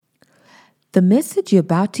The message you're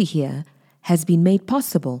about to hear has been made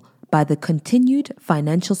possible by the continued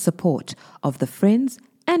financial support of the friends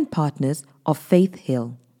and partners of Faith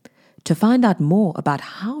Hill. To find out more about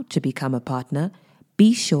how to become a partner,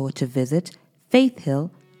 be sure to visit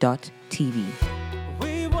faithhill.tv.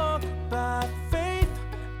 We walk by faith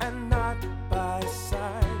and not by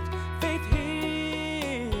sight. Faith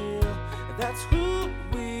Hill, that's who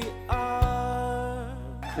we are.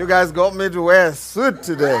 You guys got me to wear a suit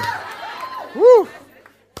today. Woo!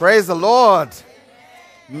 Praise the Lord.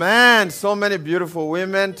 Man, so many beautiful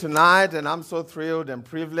women tonight, and I'm so thrilled and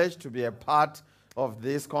privileged to be a part of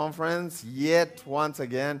this conference yet once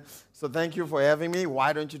again. So thank you for having me.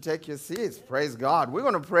 Why don't you take your seats? Praise God. We're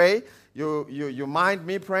going to pray. You mind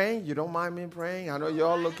me praying? You don't mind me praying? I know you're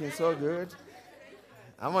all looking so good.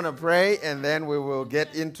 I'm going to pray, and then we will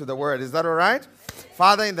get into the word. Is that all right?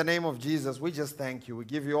 Father, in the name of Jesus, we just thank you. We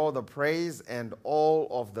give you all the praise and all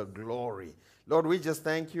of the glory. Lord, we just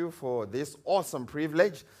thank you for this awesome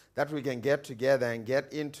privilege that we can get together and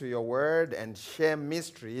get into your word and share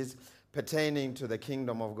mysteries pertaining to the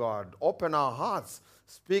kingdom of God. Open our hearts.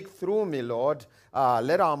 Speak through me, Lord.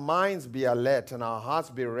 Let our minds be alert and our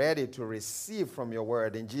hearts be ready to receive from your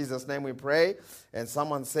word. In Jesus' name we pray. And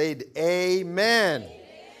someone said, Amen.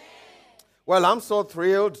 Well, I'm so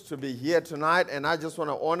thrilled to be here tonight, and I just want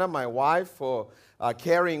to honor my wife for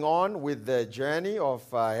carrying on with the journey of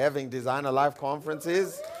having Designer Life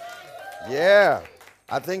conferences. Yeah,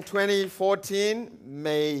 I think 2014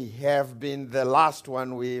 may have been the last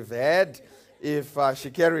one we've had if she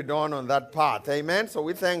carried on that path. Amen. So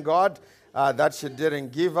we thank God that she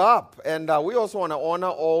didn't give up. And we also want to honor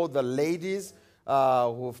all the ladies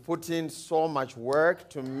who've put in so much work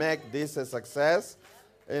to make this a success.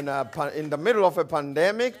 In the middle of a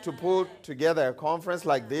pandemic, to put together a conference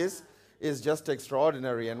like this is just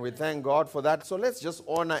extraordinary, and we thank God for that. So let's just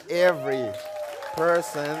honor every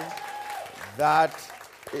person that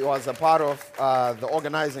was a part of the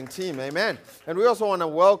organizing team. Amen. And we also want to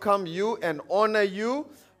welcome you and honor you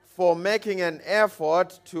for making an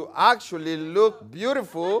effort to actually look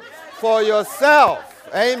beautiful for yourself.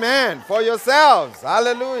 Amen. For yourselves.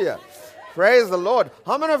 Hallelujah. Praise the Lord.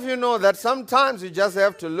 How many of you know that sometimes you just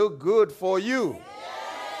have to look good for you?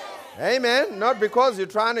 Amen. Not because you're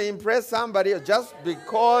trying to impress somebody, just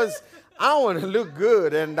because I want to look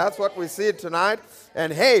good. And that's what we see tonight.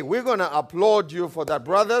 And hey, we're going to applaud you for that.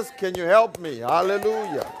 Brothers, can you help me?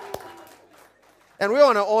 Hallelujah. And we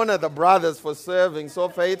want to honor the brothers for serving so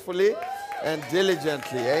faithfully and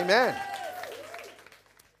diligently. Amen.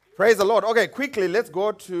 Praise the Lord. Okay, quickly, let's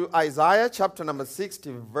go to Isaiah chapter number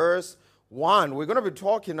 60, verse 1. We're going to be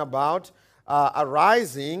talking about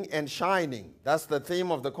arising and shining. That's the theme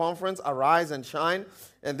of the conference, arise and shine.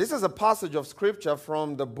 And this is a passage of scripture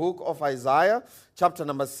from the book of Isaiah, chapter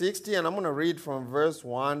number 60, and I'm going to read from verse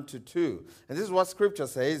 1 to 2. And this is what scripture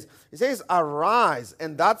says. It says, arise,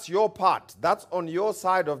 and that's your part. That's on your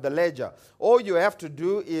side of the ledger. All you have to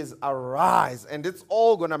do is arise, and it's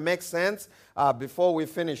all going to make sense before we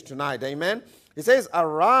finish tonight. Amen? It says,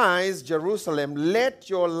 arise, Jerusalem, let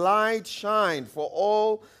your light shine for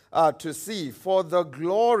all to see, for the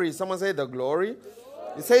glory, someone say the glory.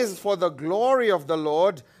 It says, for the glory of the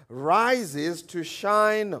Lord rises to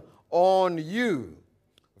shine on you.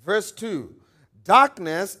 Verse 2,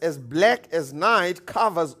 darkness as black as night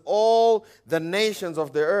covers all the nations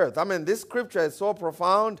of the earth. I mean, this scripture is so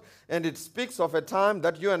profound, and it speaks of a time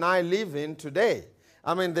that you and I live in today.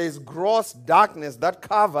 I mean, there's gross darkness that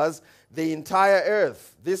covers the entire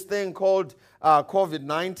earth. This thing called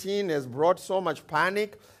COVID-19 has brought so much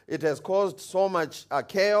panic. It has caused so much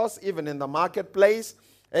chaos, even in the marketplace.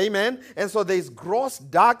 Amen. And so there's gross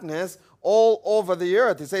darkness all over the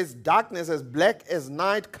earth. It says darkness as black as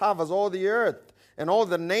night covers all the earth and all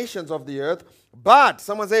the nations of the earth. But,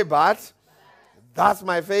 someone say but. That's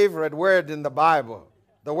my favorite word in the Bible.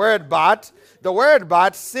 The word but. The word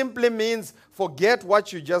but simply means forget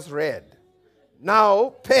what you just read.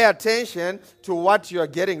 Now, pay attention to what you're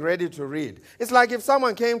getting ready to read. It's like if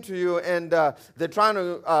someone came to you and they're trying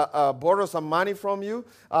to borrow some money from you.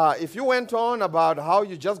 If you went on about how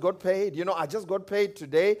you just got paid, you know, I just got paid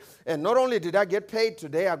today. And not only did I get paid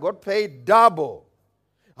today, I got paid double.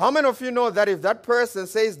 How many of you know that if that person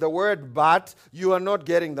says the word but, you are not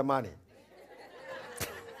getting the money?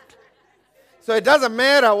 So it doesn't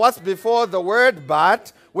matter what's before the word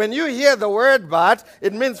but. When you hear the word but,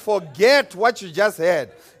 it means forget what you just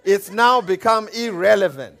heard. It's now become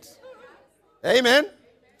irrelevant. Amen?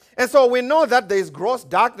 And so we know that there is gross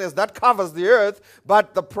darkness that covers the earth,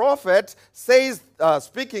 but the prophet says,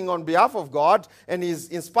 speaking on behalf of God, and he's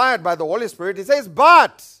inspired by the Holy Spirit, he says,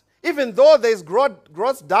 but even though there is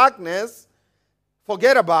gross darkness,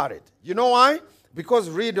 Forget about it. You know why? Because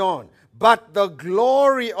read on. But the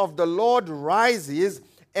glory of the Lord rises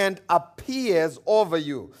and appears over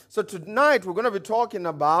you. So tonight we're going to be talking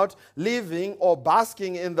about living or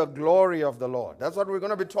basking in the glory of the Lord. That's what we're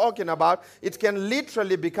going to be talking about. It can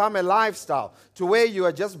literally become a lifestyle to where you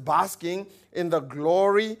are just basking in the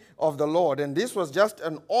glory of the Lord. And this was just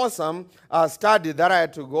an awesome study that I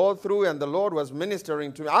had to go through, and the Lord was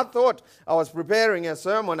ministering to me. I thought I was preparing a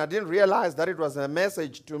sermon. I didn't realize that it was a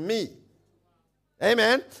message to me.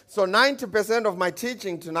 Amen. So 90% of my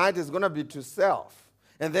teaching tonight is going to be to self.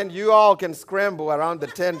 And then you all can scramble around the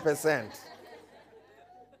 10%.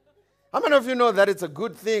 How many of you know that it's a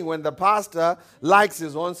good thing when the pastor likes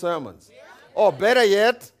his own sermons? Or better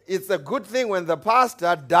yet, it's a good thing when the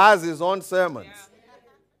pastor does his own sermons.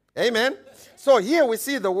 Amen. So here we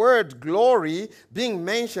see the word glory being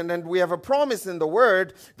mentioned, and we have a promise in the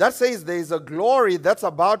word that says there is a glory that's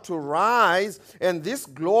about to rise, and this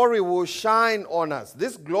glory will shine on us.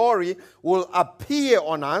 This glory will appear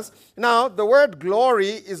on us. Now, the word glory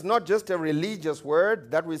is not just a religious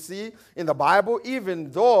word that we see in the Bible,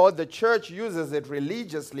 even though the church uses it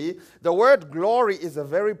religiously. The word glory is a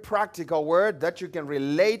very practical word that you can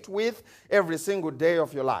relate with every single day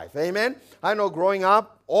of your life. Amen. I know growing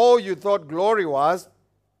up, all you thought glory was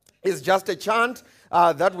is just a chant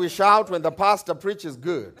that we shout when the pastor preaches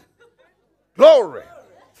good. Glory.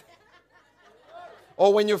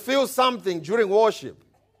 Or when you feel something during worship.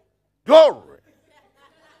 Glory.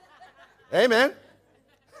 Amen.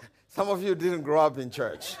 Some of you didn't grow up in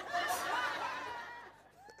church.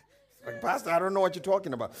 Like, Pastor, I don't know what you're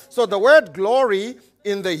talking about. So the word glory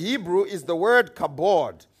in the Hebrew is the word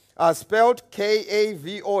kabod. Spelled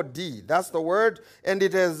K-A-V-O-D. That's the word, and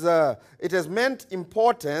it has meant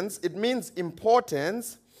importance. It means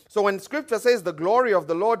importance. So when Scripture says the glory of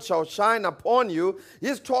the Lord shall shine upon you,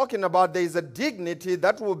 he's talking about there is a dignity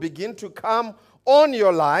that will begin to come on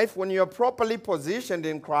your life when you're properly positioned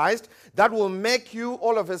in Christ that will make you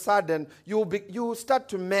all of a sudden, you start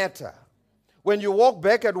to matter. When you walk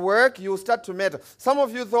back at work, you start to matter. Some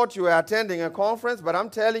of you thought you were attending a conference, but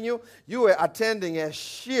I'm telling you, you were attending a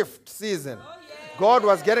shift season. God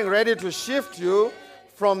was getting ready to shift you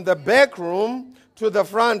from the back room to the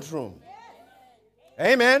front room.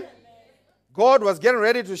 Amen. God was getting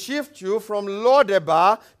ready to shift you from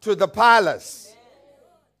Lodebar to the palace.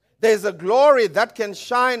 There's a glory that can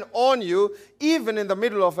shine on you even in the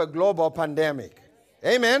middle of a global pandemic.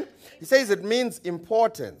 Amen. He says it means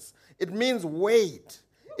importance. It means weight.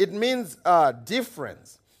 It means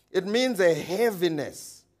difference. It means a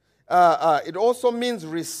heaviness. It also means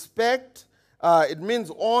respect. It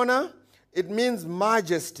means honor. It means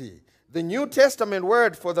majesty. The New Testament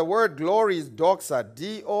word for the word glory is doxa,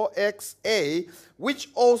 D-O-X-A, which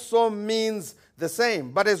also means the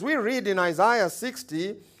same. But as we read in Isaiah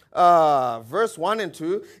 60, verse 1 and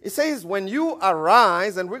 2, it says, when you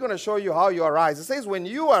arise, and we're going to show you how you arise. It says, when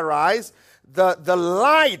you arise, the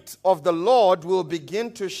light of the Lord will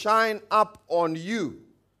begin to shine up on you.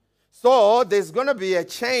 So there's going to be a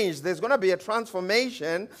change. There's going to be a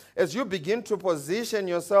transformation as you begin to position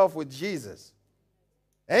yourself with Jesus.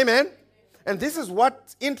 Amen. And this is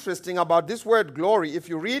what's interesting about this word glory. If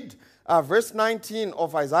you read verse 19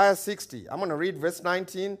 of Isaiah 60, I'm going to read verse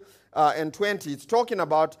 19 and 20. It's talking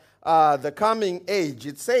about the coming age.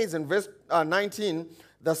 It says in verse 19,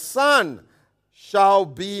 the sun shall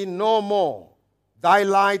be no more thy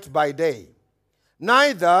light by day,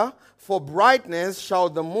 neither for brightness shall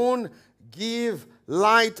the moon give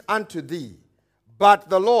light unto thee. But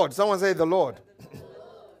the Lord, someone say the Lord.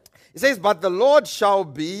 It says, but the Lord shall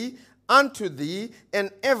be unto thee an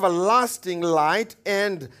everlasting light,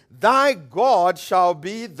 and thy God shall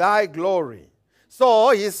be thy glory. So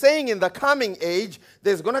he's saying in the coming age,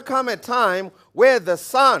 there's going to come a time where the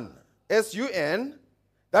sun, S-U-N,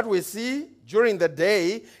 that we see during the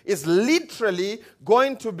day is literally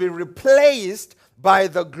going to be replaced by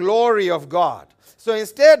the glory of God. So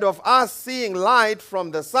instead of us seeing light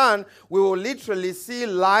from the sun, we will literally see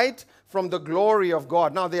light from the glory of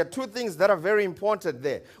God. Now, there are two things that are very important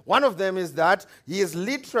there. One of them is that he is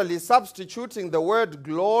literally substituting the word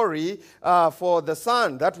glory for the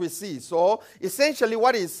sun that we see. So, essentially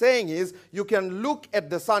what he's saying is you can look at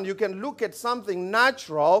the sun, you can look at something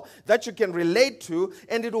natural that you can relate to,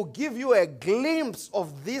 and it will give you a glimpse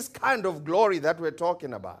of this kind of glory that we're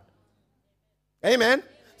talking about. Amen?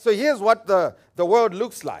 So here's what the world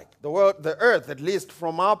looks like. The earth, at least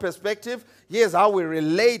from our perspective, here's how we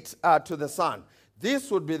relate to the sun. This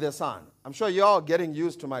would be the sun. I'm sure you're all getting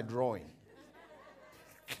used to my drawing.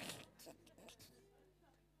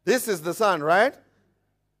 This is the sun, right?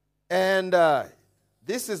 And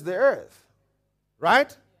this is the earth,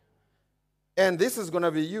 Right? And this is going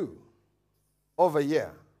to be you over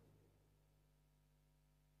here.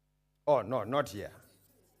 Oh, no, not here.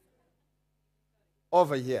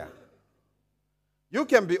 Over here. You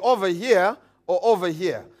can be over here or over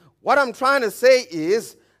here. What I'm trying to say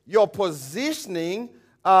is your positioning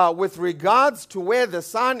with regards to where the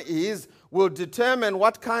sun is will determine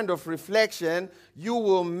what kind of reflection you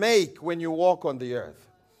will make when you walk on the earth.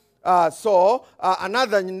 So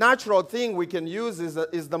another natural thing we can use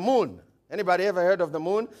is the moon. Anybody ever heard of the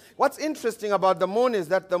moon? What's interesting about the moon is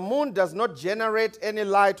that the moon does not generate any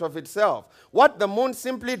light of itself. What the moon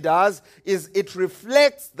simply does is it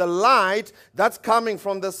reflects the light that's coming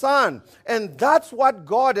from the sun. And that's what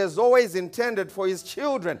God has always intended for his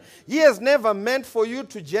children. He has never meant for you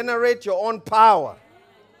to generate your own power.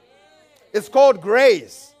 It's called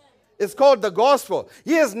grace. It's called the gospel.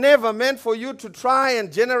 He has never meant for you to try and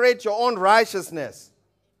generate your own righteousness.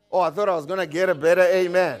 Oh, I thought I was going to get a better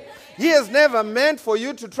amen. He has never meant for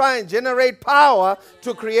you to try and generate power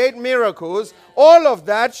to create miracles. All of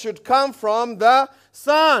that should come from the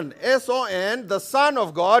Son, S-O-N, the Son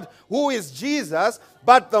of God, who is Jesus.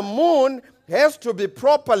 But the moon has to be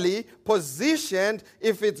properly positioned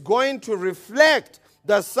if it's going to reflect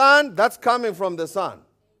the sun that's coming from the sun.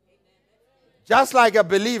 Just like a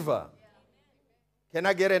believer. Can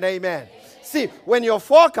I get an amen? See, when you're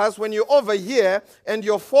over here and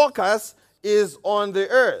your focus is on the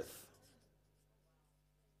earth,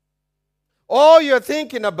 all you're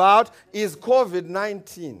thinking about is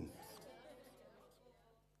COVID-19.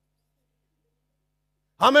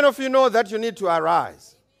 How many of you know that you need to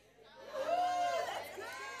arise?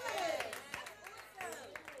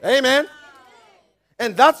 Amen.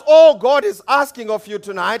 And that's all God is asking of you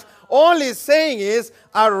tonight. All he's saying is,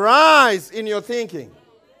 arise in your thinking.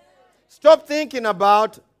 Stop thinking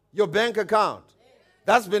about your bank account.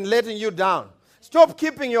 That's been letting you down. Stop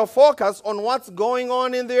keeping your focus on what's going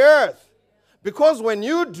on in the earth. Because when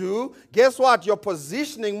you do, guess what? Your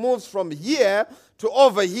positioning moves from here to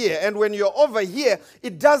over here. And when you're over here,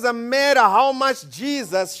 it doesn't matter how much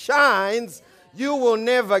Jesus shines, you will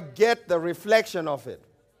never get the reflection of it.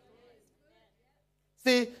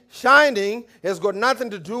 See, shining has got nothing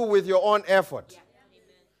to do with your own effort.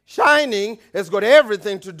 Shining has got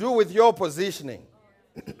everything to do with your positioning.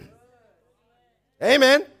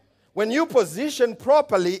 Amen? When you position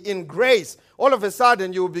properly in grace, all of a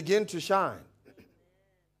sudden you will begin to shine.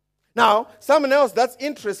 Now, something else that's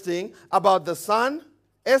interesting about the sun,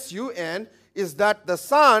 S-U-N, is that the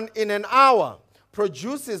sun in an hour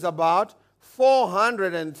produces about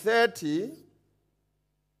 430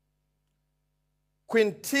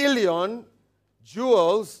 quintillion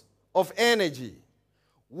joules of energy.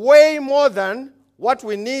 Way more than what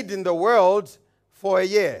we need in the world for a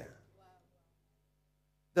year.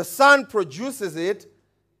 The sun produces it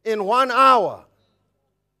in 1 hour.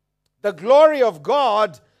 The glory of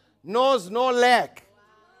God knows no lack.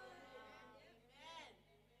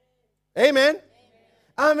 Amen?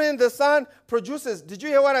 I mean, the sun produces, did you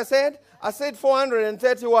hear what I said? I said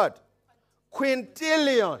 430 what?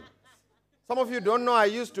 Quintillion. Some of you don't know I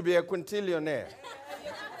used to be a quintillionaire.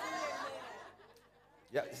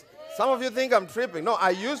 Yeah, some of you think I'm tripping. No, I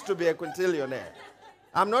used to be a quintillionaire.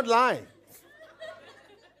 I'm not lying.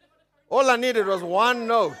 All I needed was one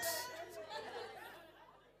note.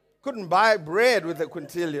 Couldn't buy bread with a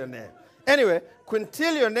quintillionaire. Anyway,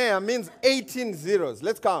 quintillionaire means 18 zeros.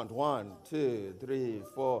 Let's count. 1, 2, 3,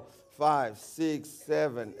 4, 5, 6,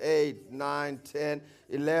 7, 8, 9, 10,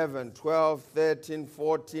 11, 12, 13,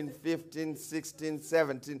 14, 15, 16,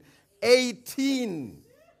 17, 18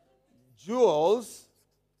 joules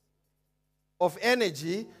of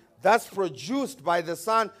energy that's produced by the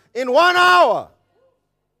sun in 1 hour.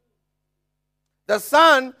 The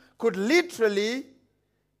sun could literally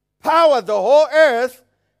power the whole earth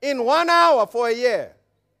in 1 hour for a year.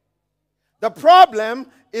 The problem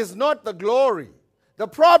is not the glory. The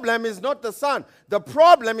problem is not the sun. The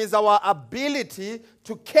problem is our ability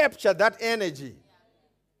to capture that energy.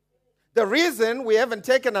 The reason we haven't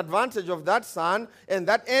taken advantage of that sun and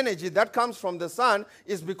that energy that comes from the sun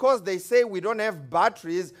is because they say we don't have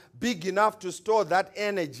batteries big enough to store that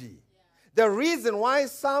energy. The reason why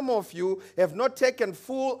some of you have not taken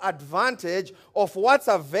full advantage of what's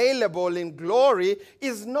available in glory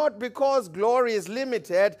is not because glory is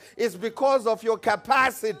limited, it's because of your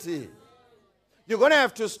capacity. You're going to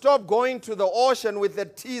have to stop going to the ocean with a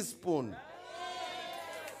teaspoon.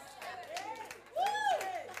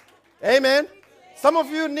 Amen? Some of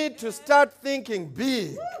you need to start thinking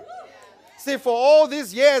big. See, for all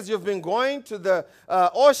these years you've been going to the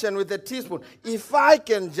ocean with a teaspoon. If I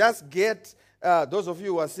can just get those of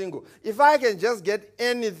you who are single, if I can just get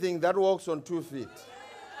anything that walks on 2 feet.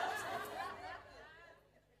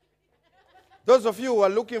 Those of you who are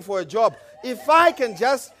looking for a job, if I can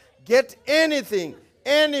just get anything,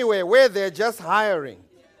 anywhere where they're just hiring,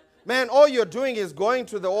 man, all you're doing is going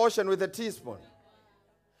to the ocean with a teaspoon.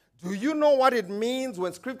 Do you know what it means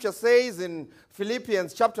when Scripture says in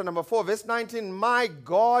Philippians chapter number 4, verse 19, my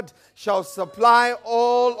God shall supply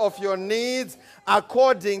all of your needs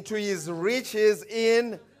according to his riches in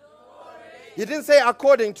glory. He didn't say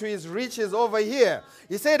according to his riches over here.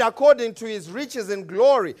 He said according to his riches in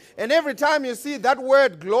glory. And every time you see that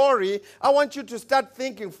word glory, I want you to start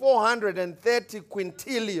thinking 430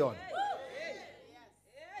 quintillion.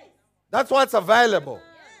 That's what's available.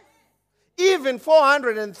 Even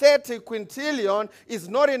 430 quintillion is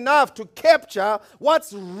not enough to capture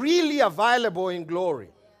what's really available in glory.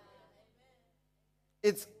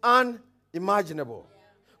 It's unimaginable.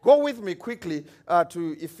 Go with me quickly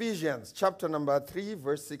to Ephesians chapter number 3,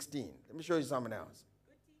 verse 16. Let me show you something else.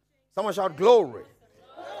 Someone shout glory.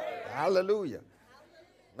 Hallelujah.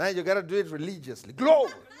 Man, you got to do it religiously.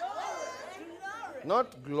 Glory.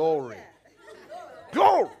 Not glory.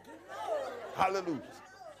 Glory. Hallelujah.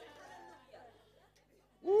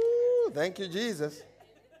 Ooh, thank you, Jesus.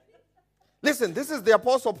 Listen, this is the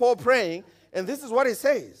Apostle Paul praying, and this is what he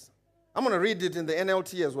says. I'm going to read it in the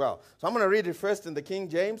NLT as well. So I'm going to read it first in the King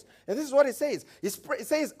James, and this is what he says. He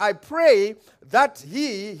says, I pray that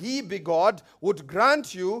he be God, would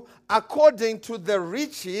grant you according to the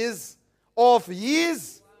riches of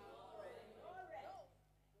his.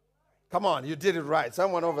 Come on, you did it right.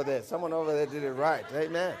 Someone over there did it right.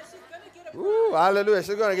 Amen. Ooh, hallelujah.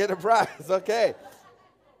 She's going to get a prize. Okay.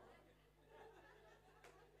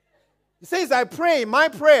 He says, I pray, my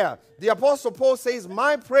prayer. The Apostle Paul says,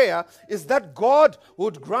 my prayer is that God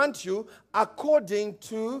would grant you according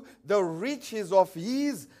to the riches of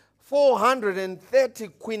his 430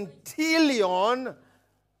 quintillion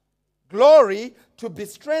glory to be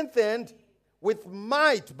strengthened with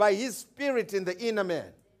might by his Spirit in the inner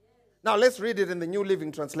man. Now let's read it in the New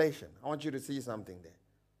Living Translation. I want you to see something there.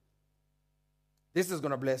 This is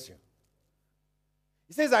going to bless you.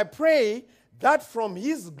 He says, I pray that from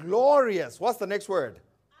his glorious, what's the next word?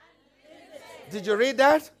 Unlimited. Did you read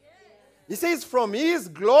that? Yes. He says from his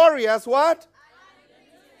glorious what?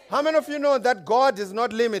 Unlimited. How many of you know that God is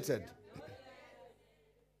not limited?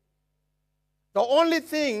 The only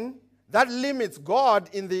thing that limits God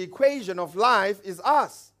in the equation of life is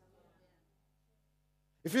us.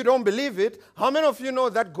 If you don't believe it, how many of you know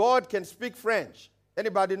that God can speak French?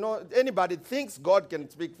 Anybody thinks God can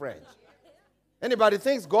speak French? Anybody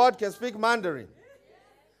thinks God can speak Mandarin?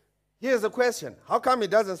 Here's the question. How come he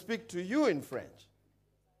doesn't speak to you in French?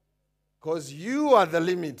 Because you are the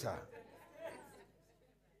limiter.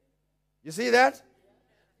 You see that?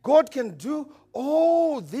 God can do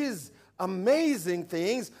all these amazing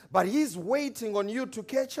things, but he's waiting on you to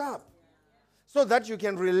catch up so that you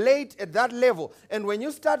can relate at that level. And when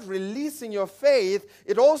you start releasing your faith,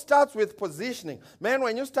 it all starts with positioning. Man,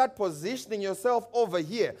 when you start positioning yourself over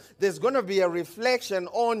here, there's going to be a reflection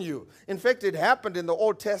on you. In fact, it happened in the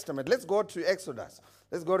Old Testament. Let's go to Exodus.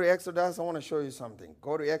 Let's go to Exodus. I want to show you something.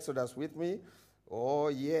 Go to Exodus with me. Oh,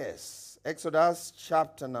 yes. Exodus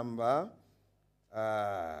chapter number...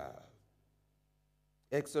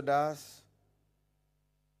 Exodus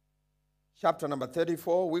chapter number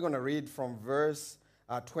 34. We're going to read from verse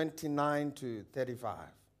 29 to 35.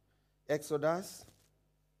 Exodus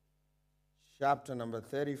chapter number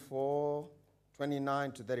 34,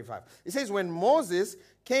 29 to 35. It says, when Moses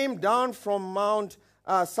came down from Mount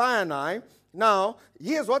Sinai. Now,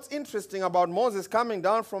 here's what's interesting about Moses coming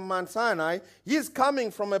down from Mount Sinai. He's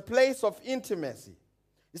coming from a place of intimacy.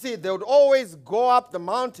 You see, they would always go up the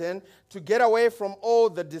mountain to get away from all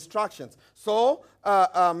the distractions. So,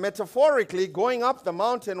 metaphorically, going up the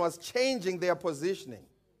mountain was changing their positioning.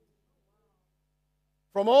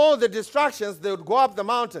 From all the distractions, they would go up the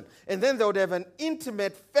mountain, and then they would have an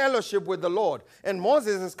intimate fellowship with the Lord. And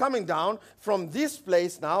Moses is coming down from this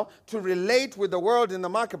place now to relate with the world in the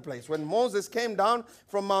marketplace. When Moses came down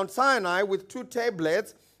from Mount Sinai with 2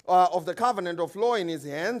 tablets of the covenant of law in his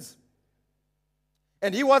hands,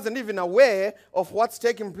 and he wasn't even aware of what's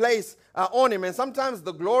taking place on him. And sometimes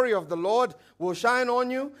the glory of the Lord will shine on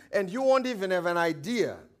you, and you won't even have an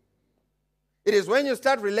idea. It is when you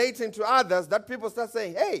start relating to others that people start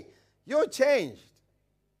saying, hey, you're changed.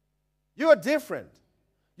 You're different.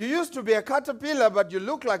 You used to be a caterpillar, but you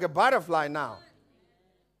look like a butterfly now.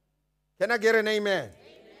 Can I get an amen? Amen.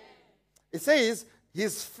 It says,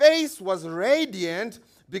 his face was radiant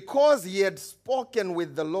because he had spoken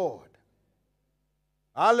with the Lord.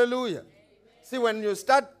 Hallelujah. Amen. See, when you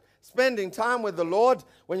start spending time with the Lord,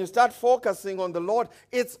 when you start focusing on the Lord,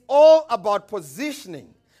 it's all about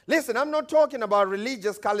positioning. Listen, I'm not talking about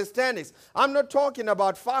religious calisthenics. I'm not talking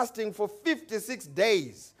about fasting for 56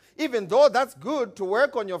 days. Even though that's good to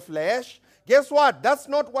work on your flesh, guess what? That's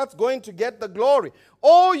not what's going to get the glory.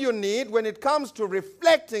 All you need when it comes to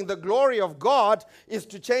reflecting the glory of God is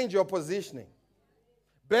to change your positioning.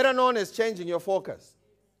 Better known as changing your focus.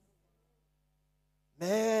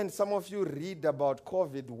 Man, some of you read about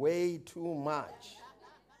COVID way too much.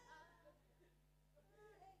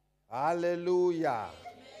 Hallelujah.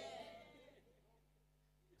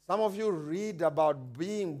 Some of you read about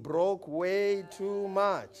being broke way too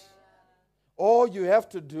much. All you have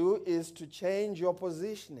to do is to change your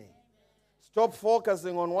positioning. Stop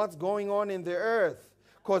focusing on what's going on in the earth,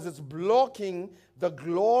 because it's blocking the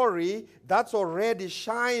glory that's already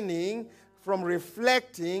shining from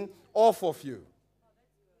reflecting off of you.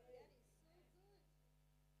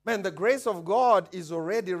 Man, the grace of God is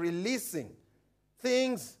already releasing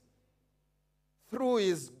things through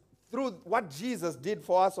what Jesus did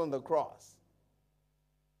for us on the cross.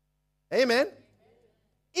 Amen?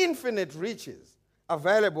 Infinite riches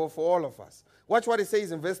available for all of us. Watch what it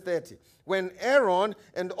says in verse 30. When Aaron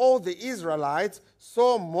and all the Israelites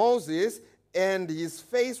saw Moses and his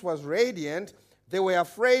face was radiant, they were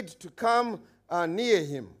afraid to come near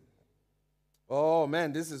him. Oh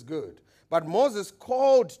man, this is good. But Moses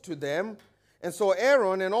called to them, and so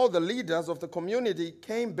Aaron and all the leaders of the community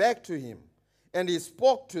came back to him, and he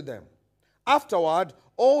spoke to them. Afterward,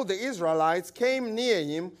 all the Israelites came near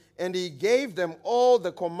him, and he gave them all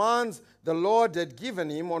the commands the Lord had given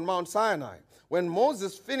him on Mount Sinai. When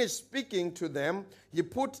Moses finished speaking to them, he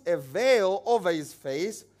put a veil over his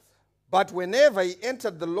face, but whenever he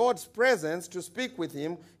entered the Lord's presence to speak with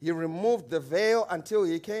him, he removed the veil until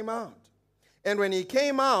he came out. And when he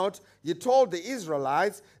came out, he told the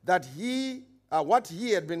Israelites that what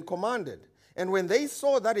he had been commanded. And when they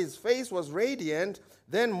saw that his face was radiant,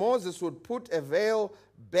 then Moses would put a veil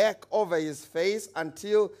back over his face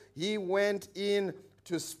until he went in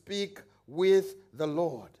to speak with the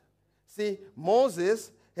Lord. See,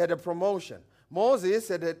 Moses had a promotion. Moses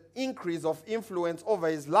had an increase of influence over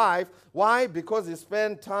his life. Why? Because he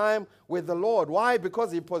spent time with the Lord. Why?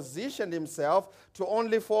 Because he positioned himself to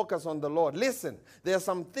only focus on the Lord. Listen, there are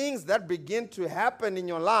some things that begin to happen in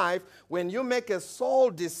your life when you make a sole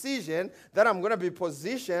decision that I'm going to be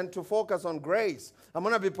positioned to focus on grace. I'm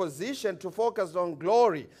going to be positioned to focus on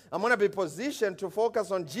glory. I'm going to be positioned to focus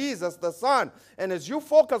on Jesus, the Son. And as you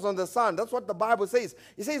focus on the Son, that's what the Bible says.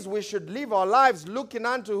 It says we should live our lives looking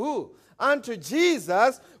unto who? Unto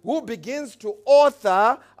Jesus, who begins to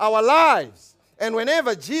author our lives. And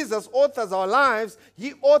whenever Jesus authors our lives,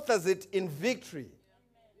 he authors it in victory.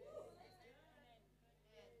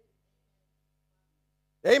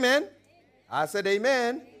 Amen? I said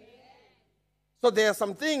amen. So there are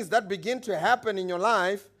some things that begin to happen in your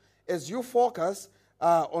life as you focus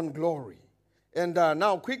on glory. And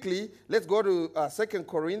now quickly, let's go to 2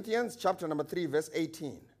 Corinthians chapter number 3, verse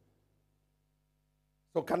 18.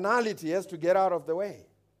 So carnality has to get out of the way.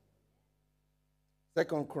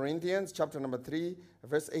 2 Corinthians chapter number 3,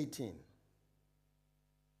 verse 18.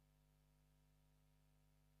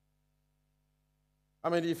 I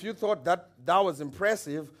mean, if you thought that was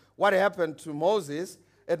impressive, what happened to Moses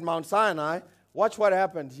at Mount Sinai, watch what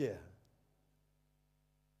happened here.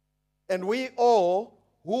 And we all,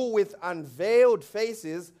 who with unveiled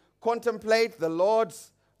faces contemplate the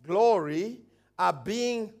Lord's glory, are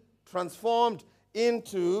being transformed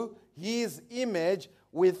into his image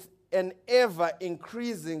with an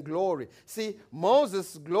ever-increasing glory. See,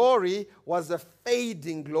 Moses' glory was a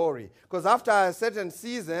fading glory, because after a certain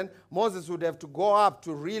season, Moses would have to go up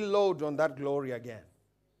to reload on that glory again.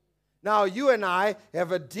 Now, you and I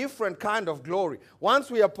have a different kind of glory.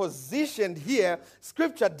 Once we are positioned here,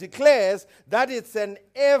 Scripture declares that it's an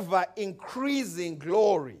ever-increasing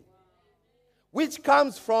glory, which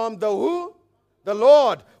comes from the who? The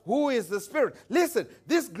Lord, who is the Spirit. Listen,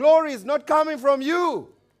 this glory is not coming from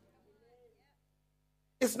you.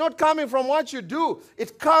 It's not coming from what you do.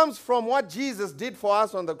 It comes from what Jesus did for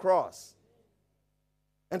us on the cross.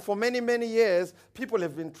 And for many, many years, people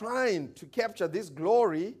have been trying to capture this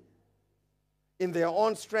glory in their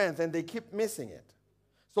own strength, and they keep missing it.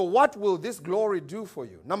 So what will this glory do for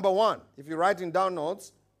you? Number one, if you're writing down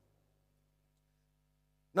notes,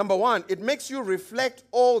 number one, it makes you reflect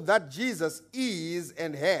all that Jesus is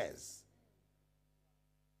and has.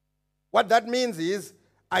 What that means is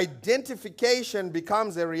identification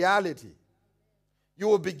becomes a reality. You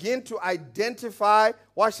will begin to identify,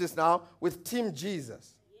 watch this now, with Team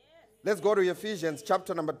Jesus. Let's go to Ephesians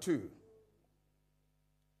chapter number 2.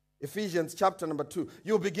 Ephesians chapter number 2.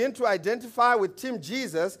 You'll begin to identify with Team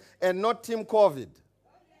Jesus and not Team COVID.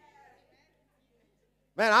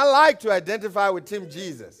 Man, I like to identify with Team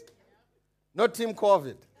Jesus, not Team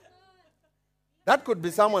COVID. That could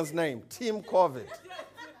be someone's name, Team COVID.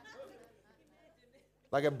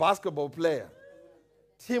 Like a basketball player.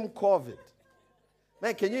 Team COVID.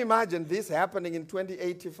 Man, can you imagine this happening in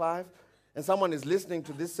 2085? And someone is listening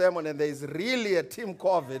to this sermon and there's really a Team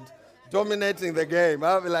COVID dominating the game.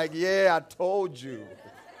 I'll be like, yeah, I told you.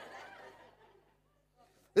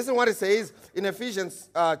 Listen what it says in Ephesians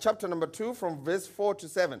chapter number 2 from verse 4 to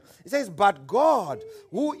 7. It says, but God,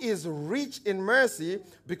 who is rich in mercy,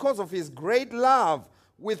 because of his great love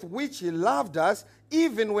with which he loved us,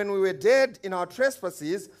 even when we were dead in our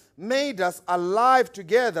trespasses, made us alive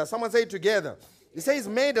together. Someone say together. It says,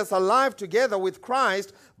 made us alive together with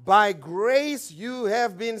Christ. By grace you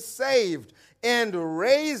have been saved, and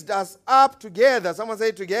raised us up together. Someone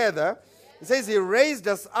say together. It says he raised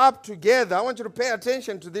us up together. I want you to pay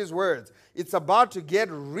attention to these words. It's about to get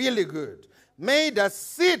really good. Made us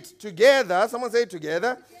sit together. Someone say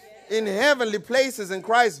together. In heavenly places in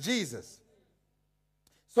Christ Jesus.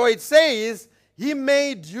 So it says he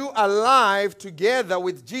made you alive together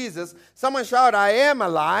with Jesus. Someone shout, I am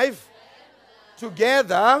alive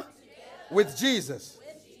together with Jesus.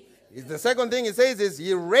 The second thing it says is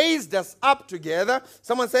he raised us up together.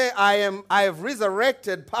 Someone say, I have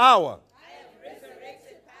resurrected power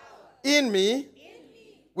in me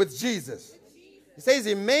with Jesus. He says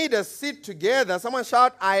he made us sit together. Someone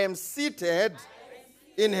shout, I am seated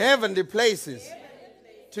in heavenly places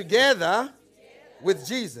together with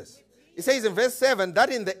Jesus. It says in verse 7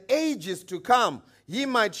 that in the ages to come he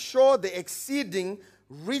might show the exceeding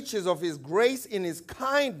riches of his grace in his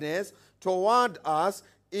kindness toward us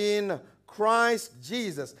in Christ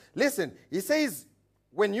Jesus. Listen, he says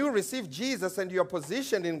when you receive Jesus and you're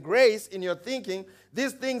positioned in grace in your thinking,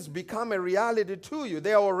 these things become a reality to you.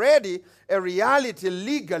 They're already a reality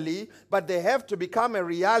legally, but they have to become a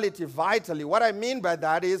reality vitally. What I mean by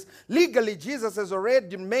that is legally Jesus has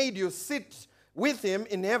already made you sit with him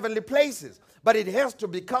in heavenly places, but it has to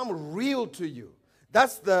become real to you.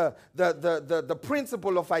 That's the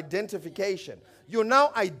principle of identification. You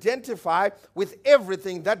now identify with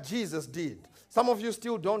everything that Jesus did. Some of you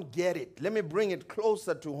still don't get it. Let me bring it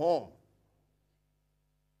closer to home.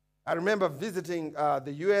 I remember visiting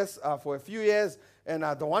the U.S. For a few years, and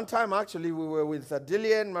the one time actually we were with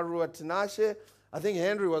Dillian, Marua Tinashe. I think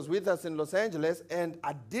Henry was with us in Los Angeles, and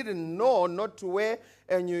I didn't know not to wear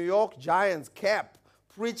a New York Giants cap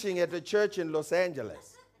preaching at a church in Los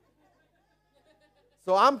Angeles.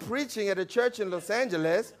 So I'm preaching at a church in Los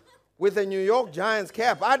Angeles with a New York Giants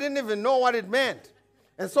cap. I didn't even know what it meant.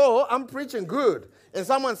 And so I'm preaching good. And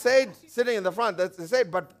someone said, sitting in the front, they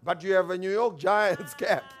said, but you have a New York Giants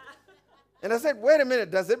cap. And I said, wait a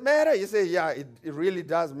minute, does it matter? He said, yeah, it really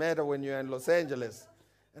does matter when you're in Los Angeles.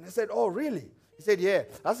 And I said, oh, really? He said, yeah.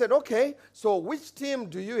 I said, okay, so which team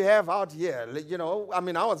do you have out here? You know, I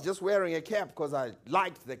mean, I was just wearing a cap because I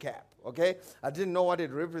liked the cap, okay? I didn't know what it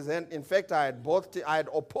represented. In fact, I had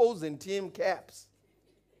opposing team caps.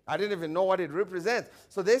 I didn't even know what it represents.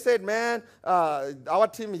 So they said, man, our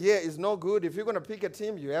team here is no good. If you're going to pick a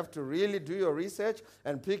team, you have to really do your research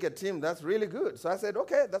and pick a team that's really good. So I said,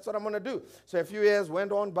 okay, that's what I'm going to do. So a few years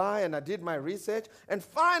went on by, and I did my research. And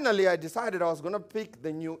finally, I decided I was going to pick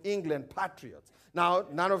the New England Patriots. Now,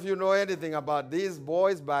 none of you know anything about these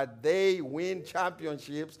boys, but they win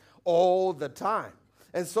championships all the time.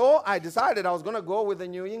 And so I decided I was going to go with the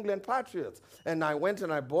New England Patriots. And I went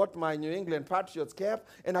and I bought my New England Patriots cap.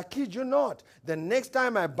 And I kid you not, the next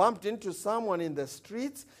time I bumped into someone in the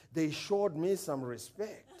streets, they showed me some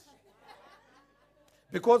respect.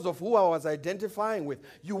 Because of who I was identifying with.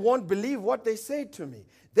 You won't believe what they said to me.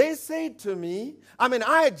 They said to me,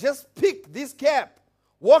 I had just picked this cap,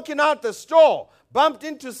 walking out the store, bumped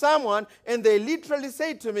into someone, and they literally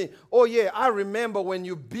said to me, oh yeah, I remember when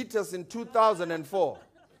you beat us in 2004.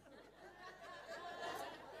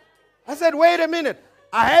 I said, wait a minute.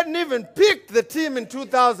 I hadn't even picked the team in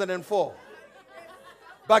 2004.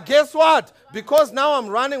 But guess what? Because now I'm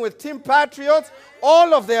running with Team Patriots,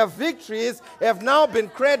 all of their victories have now been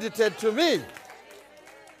credited to me.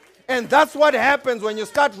 And that's what happens when you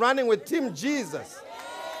start running with Team Jesus.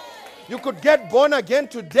 You could get born again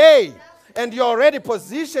today, and you're already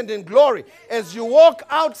positioned in glory. As you walk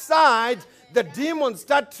outside, the demons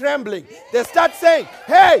start trembling. They start saying,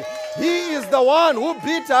 hey, he is the one who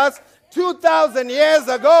beat us 2,000 years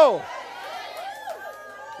ago.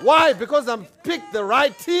 Why? Because I picked the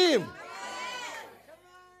right team.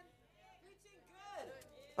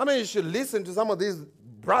 You should listen to some of these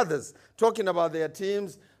brothers talking about their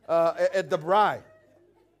teams. at the Braai.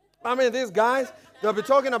 I mean, these guys, they'll be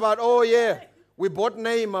talking about, oh yeah, we bought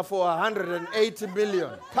Neymar for 180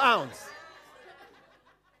 million pounds.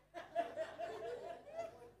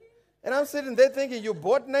 And I'm sitting there thinking, you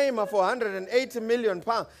bought Neymar for 180 million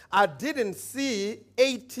pounds. I didn't see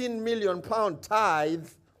 18 million pound tithe.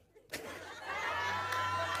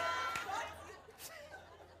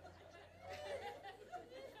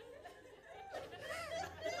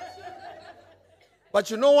 But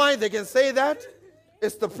you know why they can say that?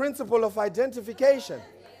 It's the principle of identification.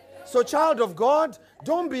 So, child of God,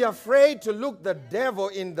 don't be afraid to look the devil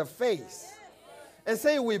in the face and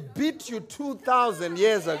say, we beat you 2,000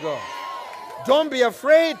 years ago. Don't be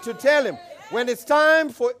afraid to tell him. When it's time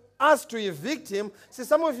for us to evict him, see,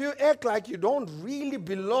 some of you act like you don't really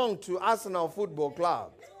belong to Arsenal Football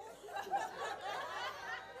Club.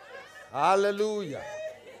 Hallelujah.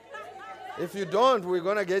 If you don't, we're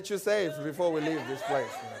going to get you saved before we leave this place.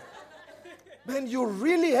 Man, you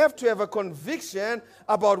really have to have a conviction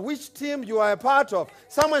about which team you are a part of.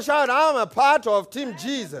 Someone shout, I'm a part of Team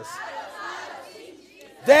Jesus.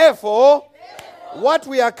 Therefore, what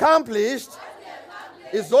we accomplished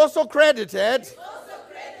is also credited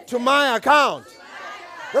to my account.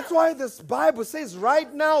 That's why this Bible says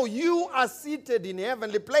right now you are seated in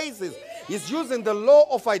heavenly places. It's using the law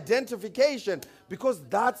of identification because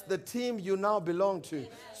that's the team you now belong to.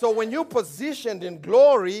 So when you're positioned in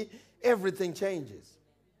glory, everything changes.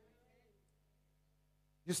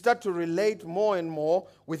 You start to relate more and more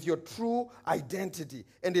with your true identity,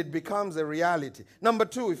 and it becomes a reality. Number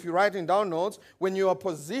two, if you're writing down notes, when you are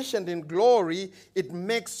positioned in glory, it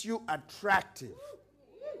makes you attractive.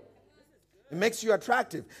 It makes you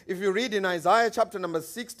attractive. If you read in Isaiah chapter number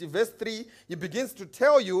 60, verse 3, it begins to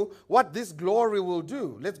tell you what this glory will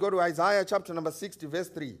do. Let's go to Isaiah chapter number 60, verse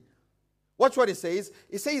 3. Watch what it says.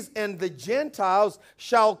 It says, and the Gentiles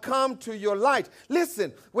shall come to your light.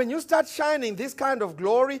 Listen, when you start shining this kind of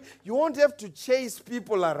glory, you won't have to chase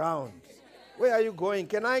people around. Where are you going?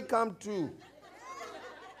 Can I come too?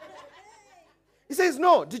 He says,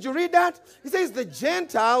 no. Did you read that? He says, the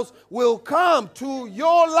Gentiles will come to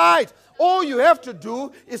your light. All you have to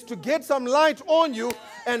do is to get some light on you,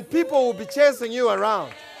 and people will be chasing you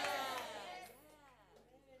around.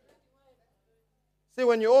 See,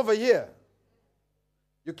 when you're over here,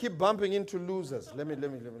 you keep bumping into losers. Let me.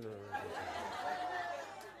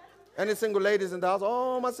 Any single ladies in the house?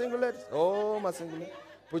 Oh, my single ladies. Oh, my single ladies.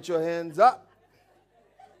 Put your hands up.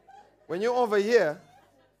 When you're over here,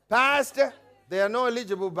 Pastor, there are no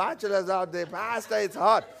eligible bachelors out there. Pastor, it's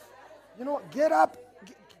hot. You know what? Get up.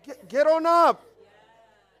 Get on up.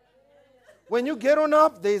 When you get on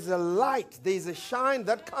up, there's a light. There's a shine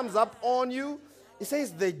that comes up on you. It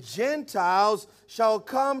says, the Gentiles shall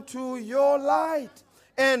come to your light.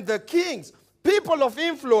 And the kings, people of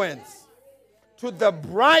influence, to the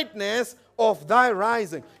brightness of thy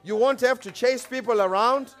rising. You won't have to chase people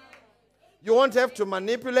around. You won't have to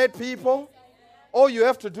manipulate people. All you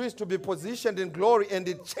have to do is to be positioned in glory, and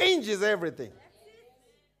it changes everything.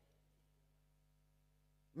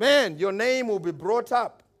 Man, your name will be brought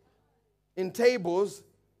up in tables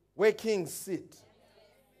where kings sit.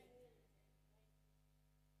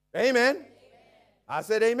 Amen. I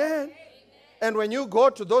said amen. And when you go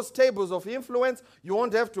to those tables of influence, you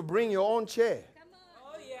won't have to bring your own chair.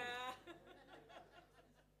 Oh, yeah.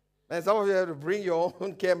 And some of you have to bring your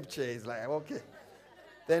own camp chair. It's like, okay.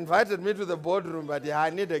 They invited me to the boardroom, but yeah,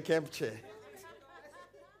 I need a camp chair.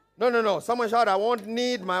 No. Someone shout, I won't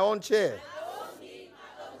need my own chair.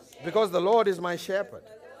 Because the Lord is my shepherd.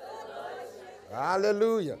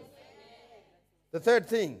 Hallelujah. The third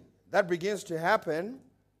thing that begins to happen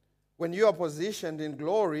when you are positioned in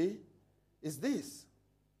glory is this.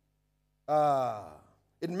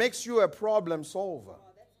 It makes you a problem solver.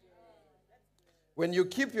 When you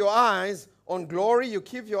keep your eyes on glory, you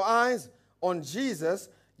keep your eyes on Jesus,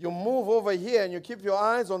 you move over here and you keep your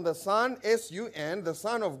eyes on the Son, S-U-N, the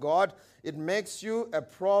Son of God, it makes you a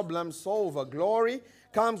problem solver. Glory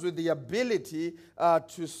comes with the ability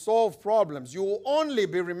to solve problems. You will only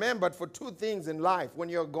be remembered for two things in life. When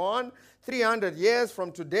you're gone, 300 years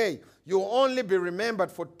from today, you'll only be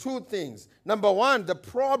remembered for two things. Number one, the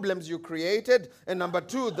problems you created, and number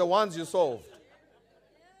two, the ones you solved.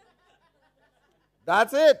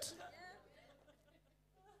 That's it.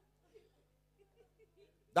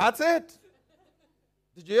 That's it.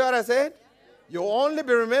 Did you hear what I said? You'll only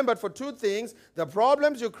be remembered for two things, the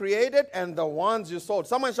problems you created and the ones you solved.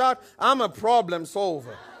 Someone shout, I'm a problem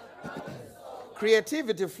solver.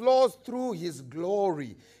 Creativity flows through His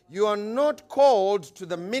glory. You are not called to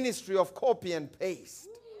the ministry of copy and paste.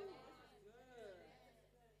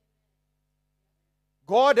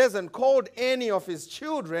 God hasn't called any of his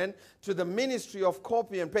children to the ministry of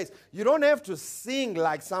copy and paste. You don't have to sing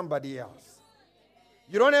like somebody else.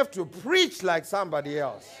 You don't have to preach like somebody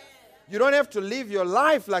else. You don't have to live your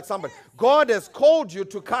life like somebody. God has called you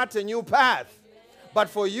to cut a new path. But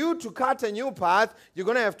for you to cut a new path, you're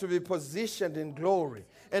going to have to be positioned in glory.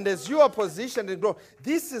 And as you are positioned in glory,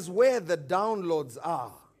 this is where the downloads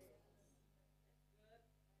are.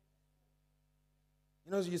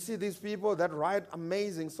 You know, you see these people that write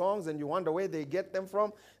amazing songs and you wonder where they get them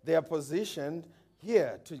from. They are positioned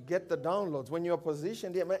here to get the downloads. When you're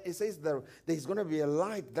positioned here, it says there's going to be a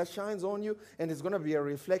light that shines on you and it's going to be a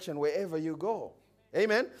reflection wherever you go.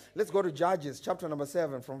 Amen. Let's go to Judges chapter number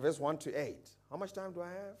 7 from verse 1 to 8. How much time do I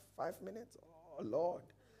have? 5 minutes? Oh, Lord.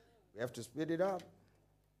 We have to speed it up.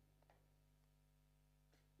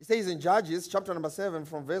 It says in Judges chapter number 7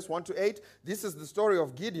 from verse 1 to 8, this is the story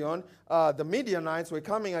of Gideon. The Midianites were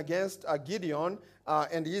coming against Gideon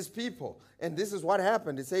and his people. And this is what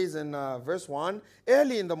happened. It says in verse 1,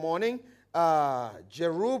 early in the morning,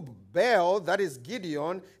 Jerubbaal, that is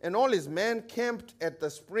Gideon, and all his men camped at the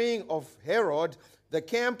spring of Harod. The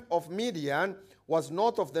camp of Midian was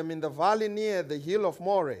north of them in the valley near the hill of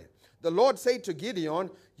Moreh. The Lord said to Gideon,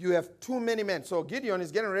 you have too many men. So Gideon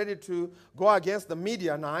is getting ready to go against the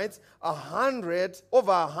Midianites,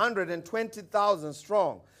 over 120,000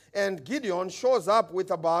 strong. And Gideon shows up with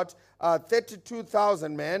about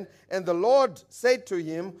 32,000 men. And the Lord said to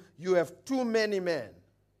him, you have too many men.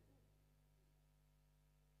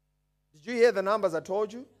 Did you hear the numbers I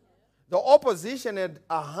told you? The opposition had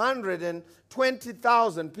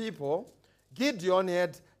 120,000 people. Gideon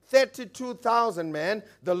had 32,000 men.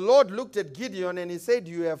 The Lord looked at Gideon and he said,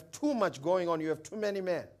 you have too much going on. You have too many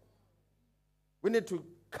men. We need to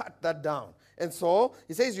cut that down. And so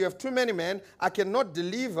he says, you have too many men. I cannot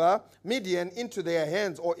deliver Midian into their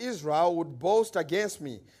hands, or Israel would boast against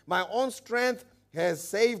me. My own strength has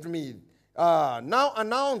saved me. Now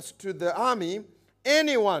announce to the army,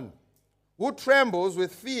 anyone who trembles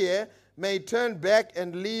with fear may turn back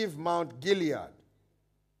and leave Mount Gilead.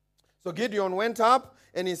 So Gideon went up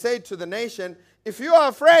and he said to the nation, if you are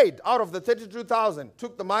afraid, out of the 32,000,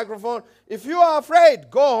 took the microphone, if you are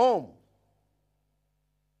afraid, go home.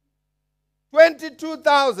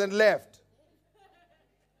 22,000 left.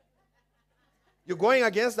 You're going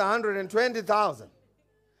against 120,000.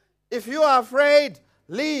 If you are afraid,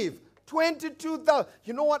 leave. 22,000.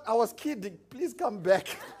 You know what? I was kidding. Please come back.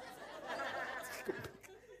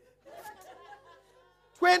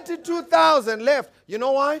 22,000 left. You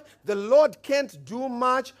know why? The Lord can't do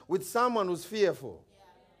much with someone who's fearful.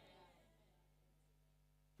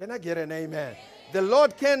 Can I get an amen? The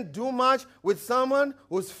Lord can't do much with someone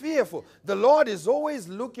who's fearful. The Lord is always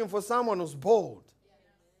looking for someone who's bold.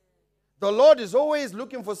 The Lord is always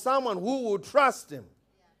looking for someone who will trust him.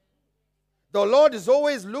 The Lord is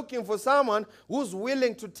always looking for someone who's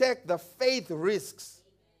willing to take the faith risks.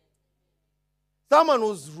 Someone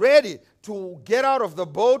who's ready to get out of the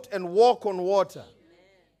boat and walk on water.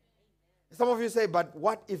 Some of you say, but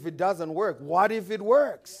what if it doesn't work? What if it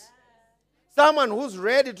works? Someone who's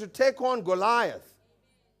ready to take on Goliath.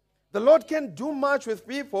 The Lord can't do much with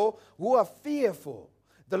people who are fearful.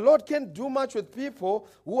 The Lord can't do much with people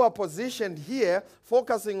who are positioned here,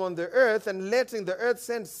 focusing on the earth and letting the earth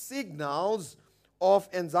send signals of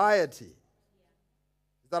anxiety.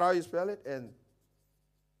 Is that how you spell it?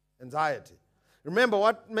 Anxiety. Remember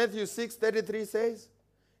what Matthew 6:33 says?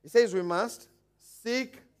 It says we must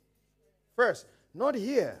seek first. Not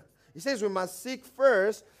here. It says we must seek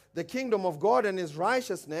first the kingdom of God and his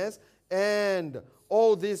righteousness, and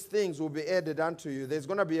all these things will be added unto you. There's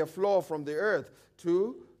going to be a flow from the earth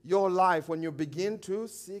to your life when you begin to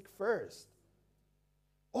seek first.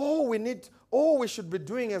 All we should be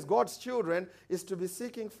doing as God's children is to be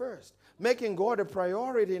seeking first, making God a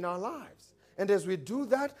priority in our lives. And as we do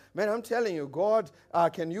that, man, I'm telling you, God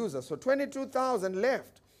can use us. So 22,000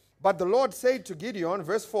 left. But the Lord said to Gideon,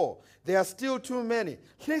 verse 4, there are still too many.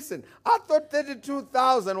 Listen, I thought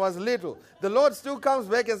 32,000 was little. The Lord still comes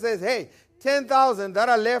back and says, hey, 10,000 that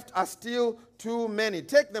are left are still too many.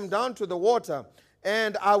 Take them down to the water,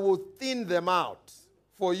 and I will thin them out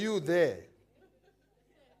for you there.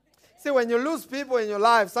 See, when you lose people in your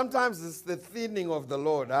life, sometimes it's the thinning of the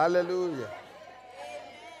Lord. Hallelujah.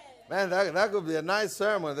 Man, that could be a nice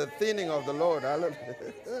sermon, the thinning of the Lord. Hallelujah.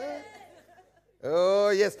 Oh,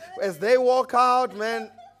 yes. As they walk out, man,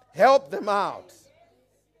 help them out.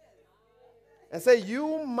 And say,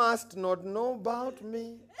 you must not know about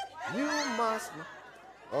me. You must not.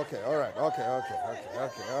 Okay, all right. Okay, all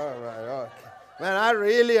right. Man, I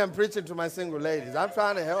really am preaching to my single ladies. I'm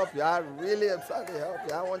trying to help you. I really am trying to help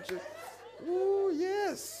you. I want you. Ooh, Oh,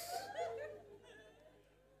 yes.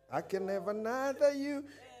 I can have another you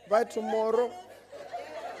by tomorrow.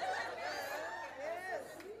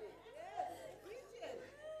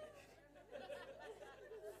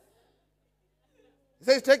 He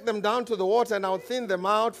says, take them down to the water and I'll thin them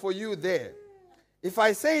out for you there. If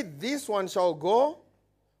I say this one shall go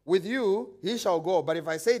with you, he shall go. But if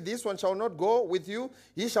I say this one shall not go with you,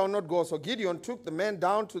 he shall not go. So Gideon took the men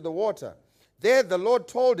down to the water. There the Lord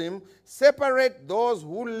told him, separate those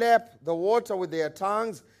who lap the water with their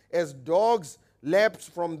tongues as dogs lapped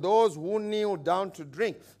from those who kneel down to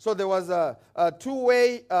drink. So there was a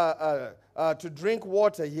two-way to drink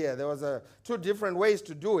water here. There was two different ways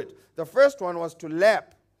to do it. The first one was to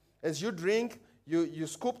lap. As you drink, you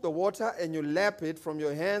scoop the water and you lap it from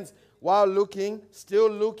your hands while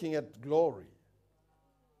still looking at glory.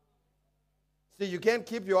 See, you can't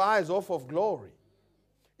keep your eyes off of glory.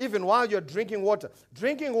 Even while you're drinking water.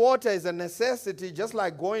 Drinking water is a necessity, just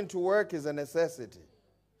like going to work is a necessity.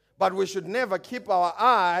 But we should never keep our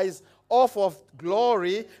eyes off of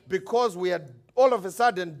glory because we are all of a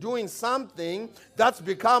sudden doing something that's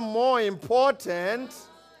become more important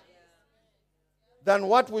than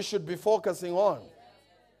what we should be focusing on.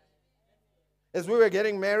 As we were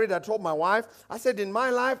getting married, I told my wife, I said, in my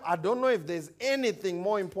life, I don't know if there's anything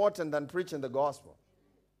more important than preaching the gospel.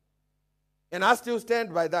 And I still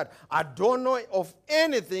stand by that. I don't know of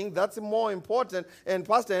anything that's more important. And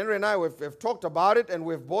Pastor Henry and I have talked about it, and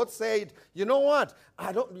we've both said, you know what?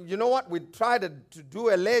 We tried to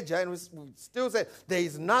do a ledger, and we still say there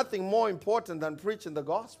is nothing more important than preaching the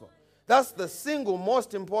gospel. That's the single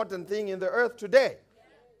most important thing in the earth today.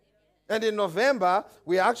 And in November,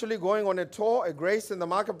 we're actually going on a tour, a Grace in the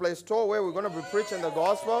Marketplace tour, where we're going to be preaching the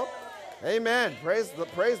gospel. Amen. Praise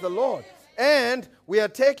the Lord. And we are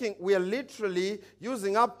literally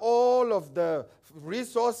using up all of the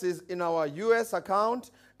resources in our U.S. account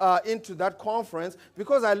into that conference,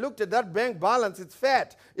 because I looked at that bank balance. It's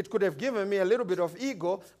fat. It could have given me a little bit of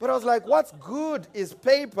ego, but I was like, what's good is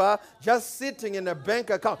paper just sitting in a bank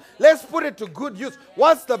account. Let's put it to good use.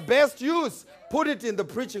 What's the best use? Put it in the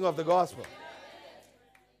preaching of the gospel.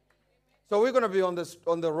 So we're going to be on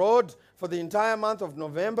the road for the entire month of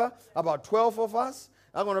November, about 12 of us.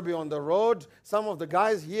 I'm going to be on the road. Some of the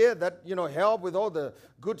guys here that, help with all the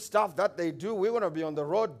good stuff that they do, we're going to be on the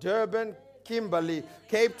road. Durban, Kimberley,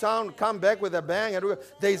 Cape Town, come back with a bang. And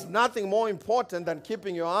there's nothing more important than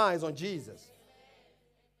keeping your eyes on Jesus.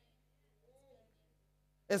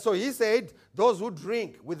 And so he said, those who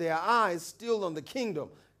drink with their eyes still on the kingdom,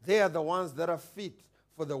 they are the ones that are fit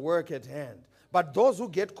for the work at hand. But those who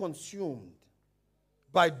get consumed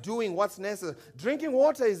by doing what's necessary. Drinking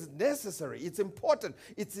water is necessary. It's important.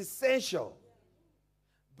 It's essential.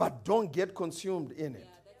 But don't get consumed in it.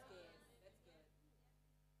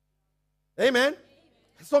 Amen?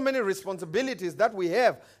 So many responsibilities that we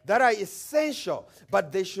have that are essential,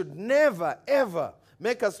 but they should never, ever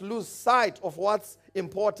make us lose sight of what's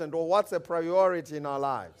important or what's a priority in our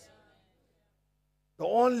lives. The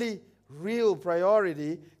only real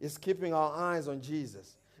priority is keeping our eyes on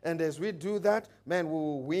Jesus. And as we do that, man, we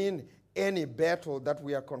will win any battle that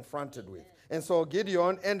we are confronted with. And so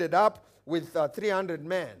Gideon ended up with 300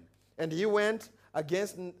 men. And he went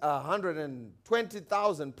against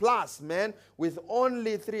 120,000 plus men with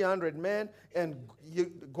only 300 men. And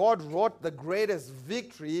God wrought the greatest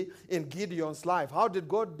victory in Gideon's life. How did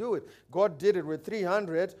God do it? God did it with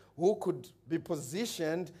 300 who could be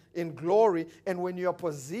positioned in glory. And when you are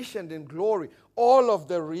positioned in glory, all of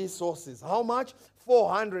the resources, how much?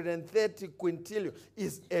 430 quintillion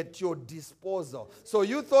is at your disposal. So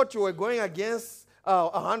you thought you were going against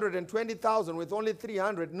 120,000 with only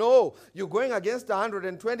 300. No, you're going against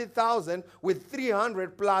 120,000 with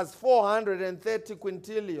 300 plus 430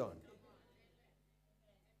 quintillion.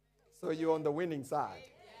 So you're on the winning side.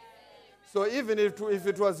 So even if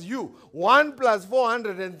it was you, 1 plus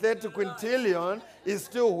 430 quintillion is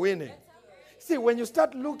still winning. See, when you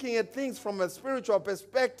start looking at things from a spiritual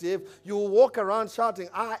perspective, you walk around shouting,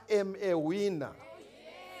 I am a winner.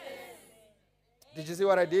 Did you see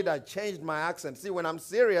what I did? I changed my accent. See, when I'm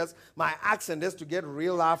serious, my accent has to get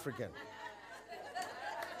real African.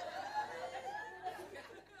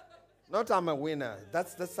 Not I'm a winner.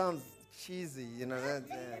 That sounds cheesy,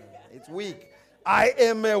 it's weak. I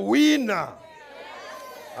am a winner.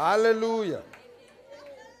 Hallelujah.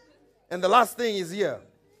 And the last thing is here.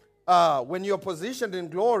 When you're positioned in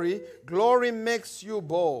glory, glory makes you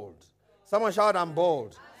bold. Someone shout, I'm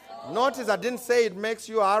bold. Notice I didn't say it makes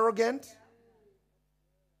you arrogant.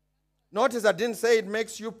 Notice I didn't say it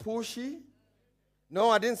makes you pushy. No,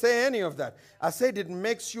 I didn't say any of that. I said it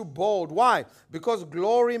makes you bold. Why? Because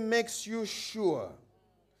glory makes you sure.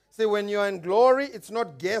 See, when you're in glory, it's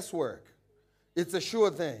not guesswork. It's a sure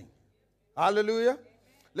thing. Hallelujah.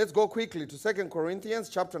 Let's go quickly to 2 Corinthians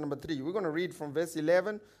chapter number 3. We're going to read from verse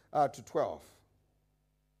 11 to 12.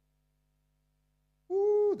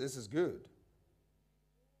 Ooh, this is good.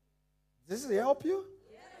 Does this help you?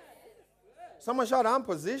 Someone shout, I'm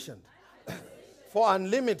positioned for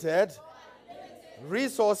unlimited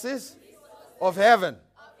resources of heaven.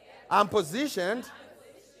 I'm positioned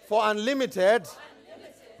for unlimited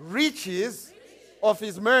riches of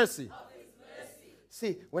His mercy.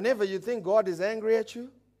 See, whenever you think God is angry at you,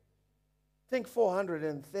 think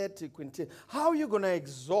 430 quintillion. How are you going to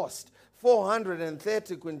exhaust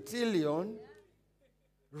 430 quintillion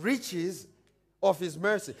riches of His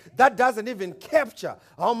mercy? That doesn't even capture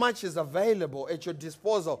how much is available at your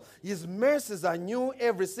disposal. His mercies are new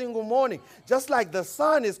every single morning. Just like the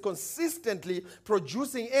sun is consistently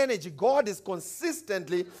producing energy, God is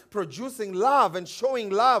consistently producing love and showing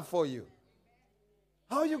love for you.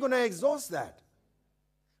 How are you going to exhaust that?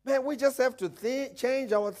 Man, we just have to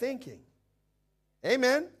change our thinking.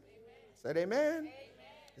 Amen? Said amen.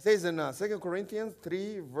 It says in 2 Corinthians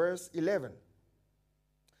 3 verse 11.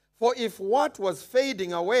 For if what was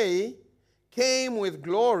fading away came with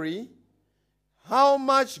glory, how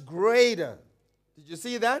much greater? Did you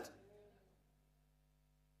see that?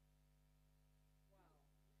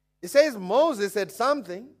 It says Moses said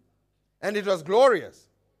something and it was glorious.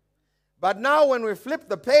 But now when we flip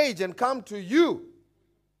the page and come to you,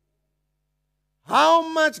 how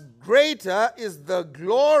much greater is the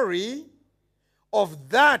glory of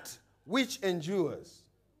that which endures?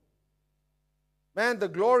 Man, the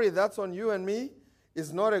glory that's on you and me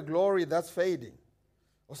is not a glory that's fading.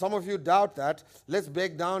 Well, some of you doubt that. Let's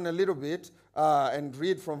back down a little bit and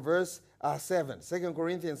read from verse 7. 2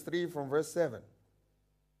 Corinthians 3 from verse 7.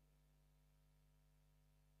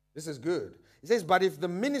 This is good. It says, but if the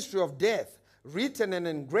ministry of death, written and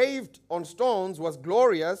engraved on stones, was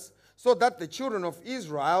glorious, so that the children of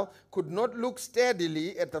Israel could not look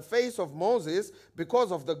steadily at the face of Moses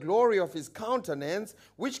because of the glory of his countenance,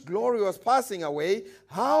 which glory was passing away,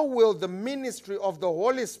 how will the ministry of the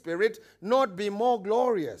Holy Spirit not be more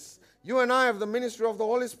glorious? You and I have the ministry of the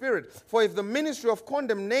Holy Spirit. For if the ministry of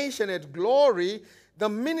condemnation had glory, the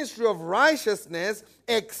ministry of righteousness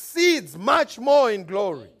exceeds much more in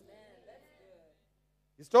glory.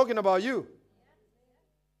 He's talking about you.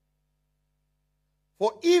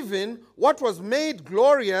 For even what was made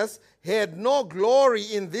glorious had no glory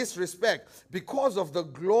in this respect, because of the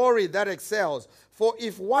glory that excels. For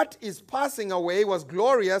if what is passing away was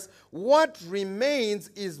glorious, what remains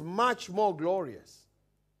is much more glorious.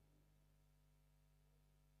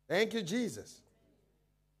 Thank you, Jesus.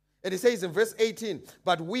 And it says in verse 18,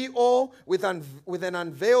 but we all, with an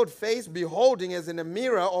unveiled face, beholding as in a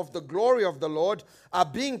mirror of the glory of the Lord, are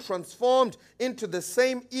being transformed into the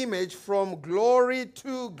same image from glory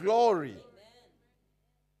to glory. Amen.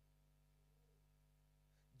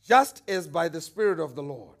 Just as by the Spirit of the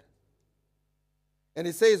Lord. And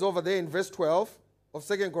it says over there in verse 12 of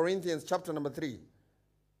 2 Corinthians chapter number 3,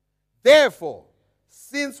 therefore,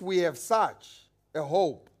 since we have such a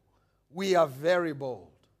hope, we are very bold.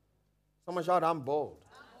 Someone shout, I'm bold.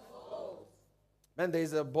 I'm bold. Man,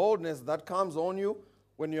 there's a boldness that comes on you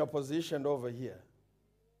when you're positioned over here.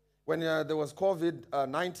 When there was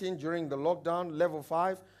COVID-19 during the lockdown, level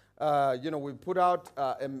 5, we put out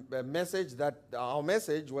a message that our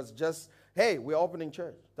message was just, hey, we're opening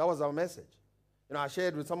church. That was our message. I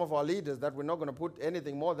shared with some of our leaders that we're not going to put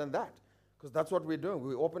anything more than that, because that's what we're doing.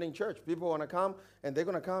 We're opening church. People want to come, and they're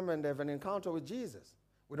going to come and have an encounter with Jesus.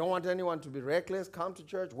 We don't want anyone to be reckless. Come to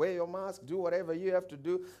church, wear your mask, do whatever you have to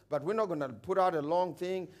do. But we're not going to put out a long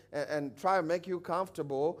thing and try to make you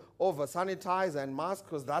comfortable over sanitizer and mask,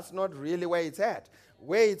 because that's not really where it's at.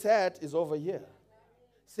 Where it's at is over here.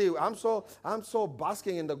 See, I'm so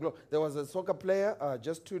basking in the glory. There was a soccer player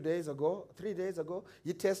just 3 days ago.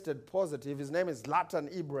 He tested positive. His name is Zlatan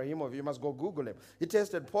Ibrahimovic. You must go Google him. He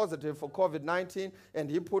tested positive for COVID-19, and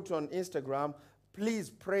he put on Instagram, please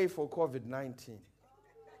pray for COVID-19.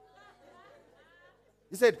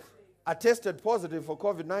 He said, I tested positive for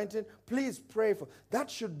COVID-19. Please pray for.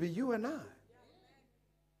 That should be you and I.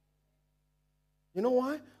 You know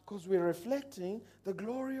why? Because we're reflecting the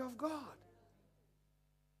glory of God.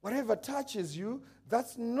 Whatever touches you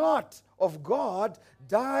that's not of God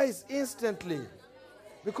dies instantly,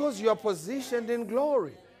 because you are positioned in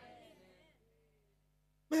glory.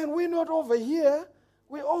 Man, we're not over here.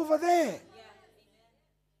 We're over there.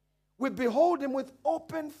 We behold Him with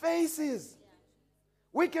open faces.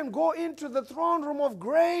 We can go into the throne room of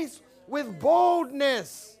grace with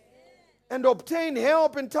boldness and obtain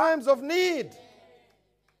help in times of need.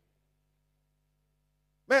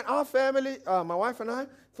 Man, our family, my wife and I,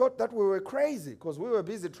 thought that we were crazy because we were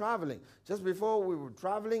busy traveling. Just before we were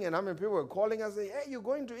traveling, and people were calling us saying, hey, you're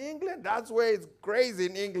going to England? That's where it's crazy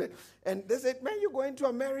in England. And they said, man, you're going to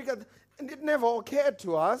America. And it never occurred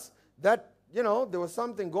to us that, there was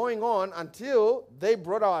something going on until they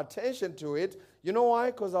brought our attention to it. You know why?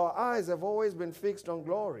 Because our eyes have always been fixed on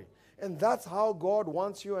glory. And that's how God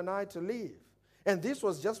wants you and I to live. And this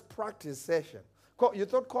was just practice session. You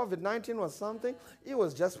thought COVID-19 was something? It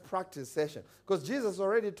was just practice session. Because Jesus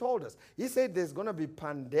already told us. He said there's going to be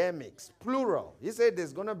pandemics, plural. He said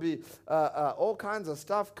there's going to be all kinds of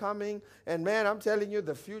stuff coming. And man, I'm telling you,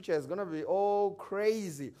 the future is going to be all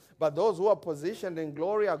crazy. But those who are positioned in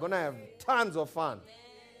glory are going to have tons of fun.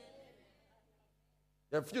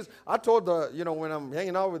 I told when I'm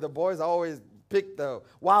hanging out with the boys, I always pick the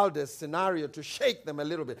wildest scenario to shake them a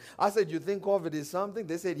little bit. I said, you think COVID is something?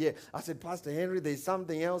 They said, yeah. I said, Pastor Henry, there's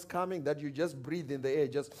something else coming that you just breathe in the air,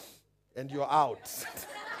 and you're out.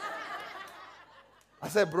 I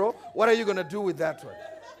said, bro, what are you going to do with that one?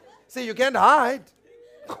 See, you can't hide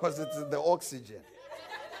because it's in the oxygen.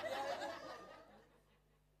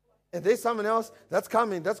 And there's something else that's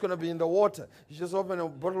coming that's going to be in the water. You just open a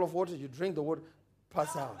bottle of water, you drink the water,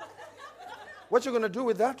 pass out. What you going to do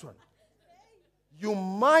with that one? You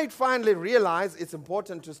might finally realize it's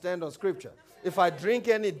important to stand on Scripture. If I drink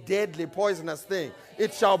any deadly, poisonous thing,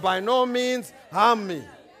 it shall by no means harm me.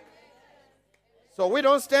 So we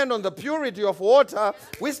don't stand on the purity of water.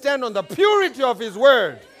 We stand on the purity of His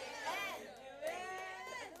Word.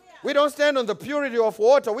 We don't stand on the purity of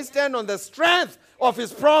water. We stand on the strength of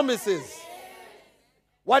His promises.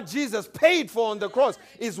 What Jesus paid for on the cross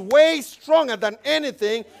is way stronger than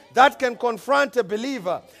anything that can confront a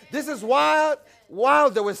believer. This is why while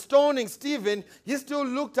they were stoning Stephen, he still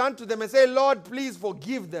looked unto them and said, Lord, please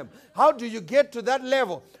forgive them. How do you get to that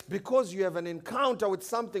level? Because you have an encounter with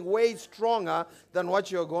something way stronger than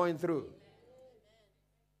what you're going through.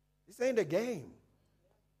 This ain't a game.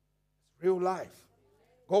 It's real life.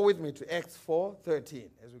 Go with me to Acts 4:13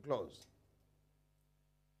 as we close.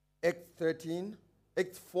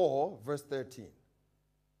 Acts 4, verse 13.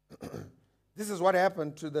 This is what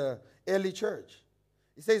happened to the early church.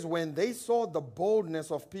 It says, when they saw the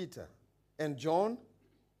boldness of Peter and John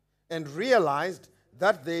and realized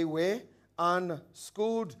that they were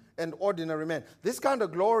unschooled and ordinary men. This kind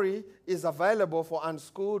of glory is available for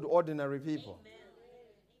unschooled, ordinary people. Amen.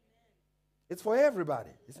 It's for everybody.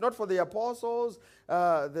 It's not for the apostles,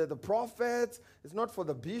 the prophets. It's not for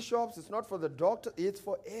the bishops. It's not for the doctors. It's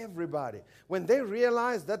for everybody. When they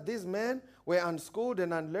realized that these men were unschooled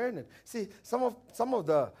and unlearned. See, some of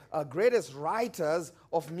the greatest writers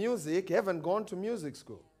of music haven't gone to music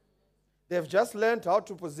school. They've just learned how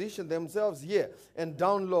to position themselves here and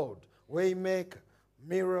download. Waymaker,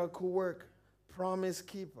 miracle worker, promise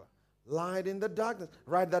keeper, light in the darkness.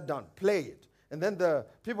 Write that down. Play it. And then the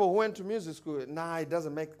people who went to music school, it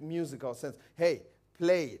doesn't make musical sense. Hey,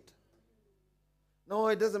 play it. No,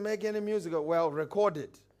 it doesn't make any musical. Well, record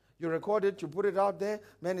it. You record it, you put it out there.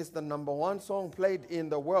 Man, it's the number one song played in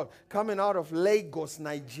the world. Coming out of Lagos,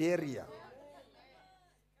 Nigeria.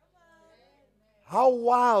 How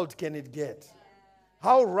wild can it get?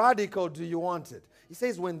 How radical do you want it? He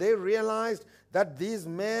says when they realized that these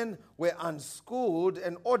men were unschooled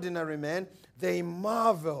and ordinary men, they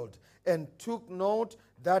marveled and took note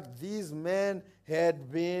that these men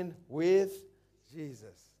had been with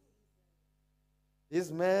Jesus.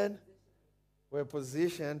 These men were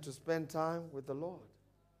positioned to spend time with the Lord,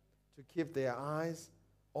 to keep their eyes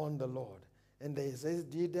on the Lord. And they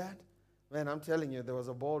did that. Man, I'm telling you, there was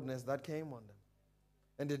a boldness that came on them.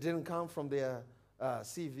 And it didn't come from their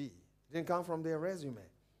CV. It didn't come from their resume.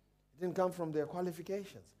 It didn't come from their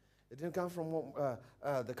qualifications. It didn't come from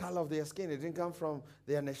the color of their skin. It didn't come from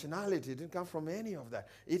their nationality. It didn't come from any of that.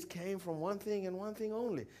 It came from one thing and one thing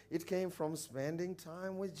only. It came from spending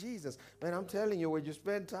time with Jesus. Man, I'm telling you, when you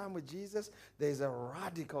spend time with Jesus, there's a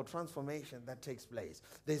radical transformation that takes place.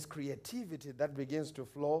 There's creativity that begins to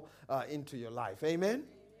flow into your life. Amen?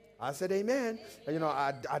 I said amen. You know,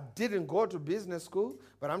 I didn't go to business school,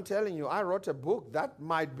 but I'm telling you, I wrote a book that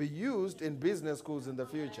might be used in business schools in the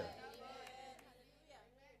future.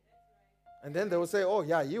 And then they will say, oh,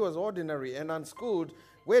 yeah, he was ordinary and unschooled.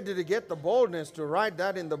 Where did he get the boldness to write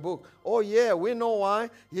that in the book? Oh, yeah, we know why.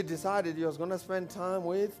 He decided he was going to spend time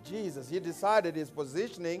with Jesus. He decided his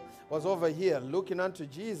positioning was over here, looking unto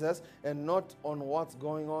Jesus and not on what's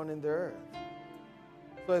going on in the earth.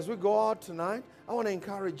 So as we go out tonight, I want to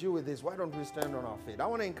encourage you with this. Why don't we stand on our feet? I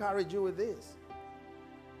want to encourage you with this.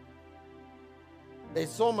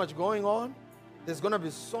 There's so much going on. There's going to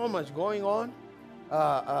be so much going on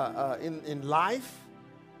in life.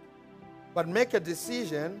 But make a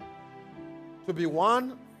decision to be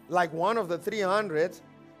one of the 300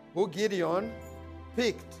 who Gideon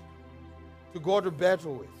picked to go to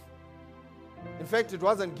battle with. In fact, it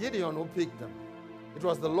wasn't Gideon who picked them. It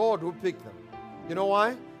was the Lord who picked them. You know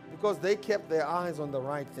why? Because they kept their eyes on the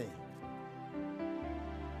right thing.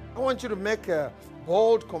 I want you to make a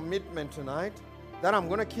bold commitment tonight that I'm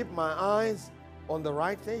going to keep my eyes on the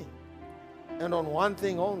right thing and on one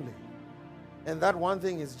thing only. And that one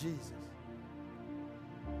thing is Jesus.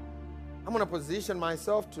 I'm going to position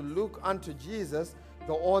myself to look unto Jesus,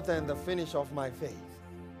 the author and the finisher of my faith.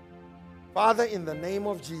 Father, in the name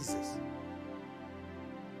of Jesus,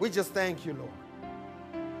 we just thank you, Lord.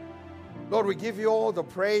 Lord, we give you all the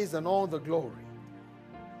praise and all the glory.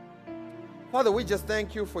 Father, we just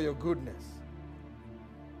thank you for your goodness.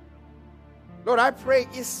 Lord, I pray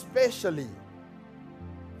especially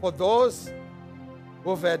for those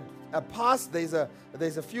who've had a past. There's a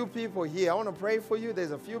few people here. I want to pray for you.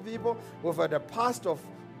 There's a few people who've had a past of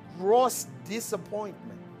gross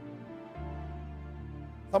disappointment.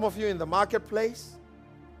 Some of you in the marketplace.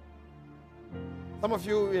 Some of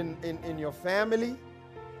you in your family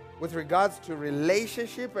with regards to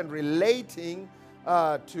relationship and relating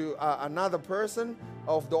to another person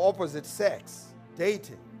of the opposite sex.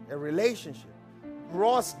 Dating, a relationship.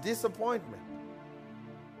 Gross disappointment.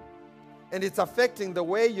 And it's affecting the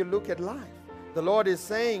way you look at life. The Lord is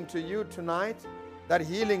saying to you tonight that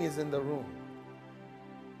healing is in the room.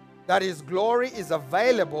 That His glory is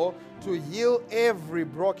available to heal every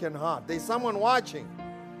broken heart. There's someone watching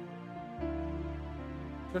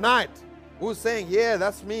tonight who's saying, yeah,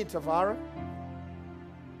 that's me, Tavara.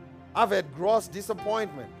 I've had gross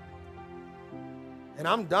disappointment. And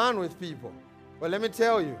I'm done with people. But let me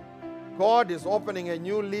tell you, God is opening a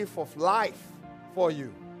new leaf of life for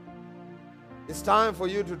you. It's time for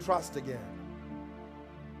you to trust again.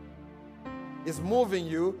 It's moving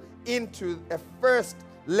you into a first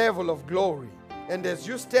level of glory. And as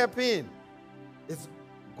you step in, it's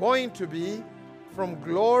going to be from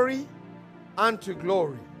glory unto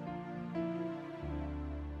glory.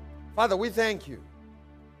 Father, we thank you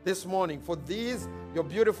this morning for these, your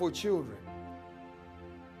beautiful children.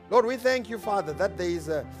 Lord, we thank you, Father, that there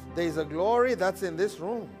is a glory that's in this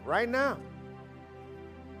room right now.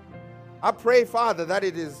 I pray, Father, that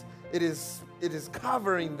it is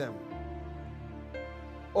covering them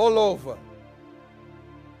all over.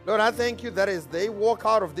 Lord, I thank you that as they walk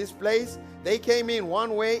out of this place, they came in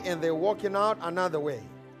one way and they're walking out another way.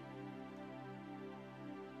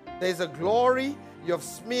 There's a glory you have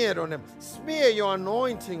smeared on them. Smear your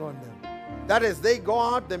anointing on them, that as they go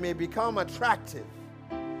out, they may become attractive.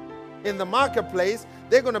 In the marketplace,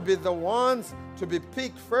 they're going to be the ones to be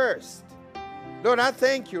picked first. Lord, I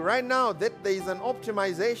thank you right now that there is an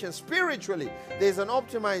optimization spiritually. There's an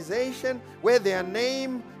optimization where their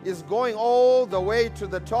name is going all the way to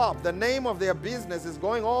the top. The name of their business is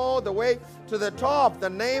going all the way to the top. The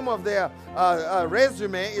name of their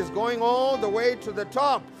resume is going all the way to the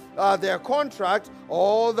top. Their contract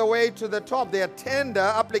all the way to the top. Their tender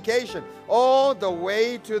application all the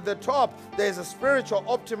way to the top. There's a spiritual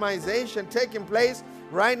optimization taking place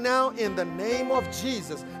right now in the name of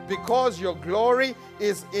Jesus, because your glory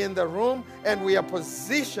is in the room and we are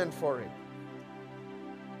positioned for it.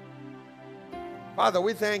 Father,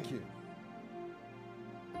 we thank you.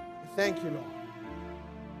 We thank you, Lord.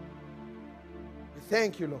 We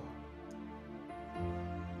thank you, Lord.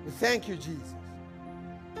 We thank you, Jesus,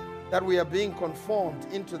 that we are being conformed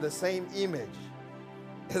into the same image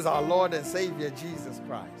as our Lord and Savior, Jesus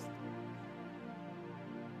Christ.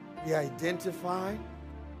 We are identified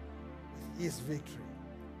with His victory.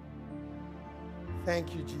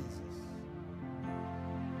 Thank you, Jesus.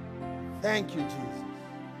 Thank you, Jesus.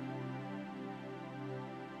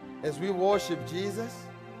 As we worship Jesus,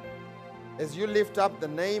 as you lift up the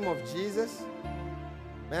name of Jesus,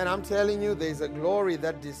 man, I'm telling you, there's a glory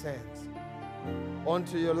that descends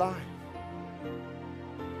onto your life.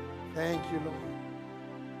 Thank you, Lord.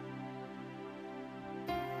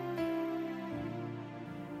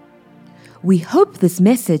 We hope this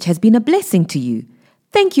message has been a blessing to you.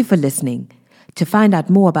 Thank you for listening. To find out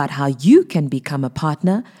more about how you can become a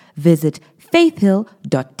partner, visit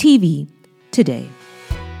faithhill.tv today.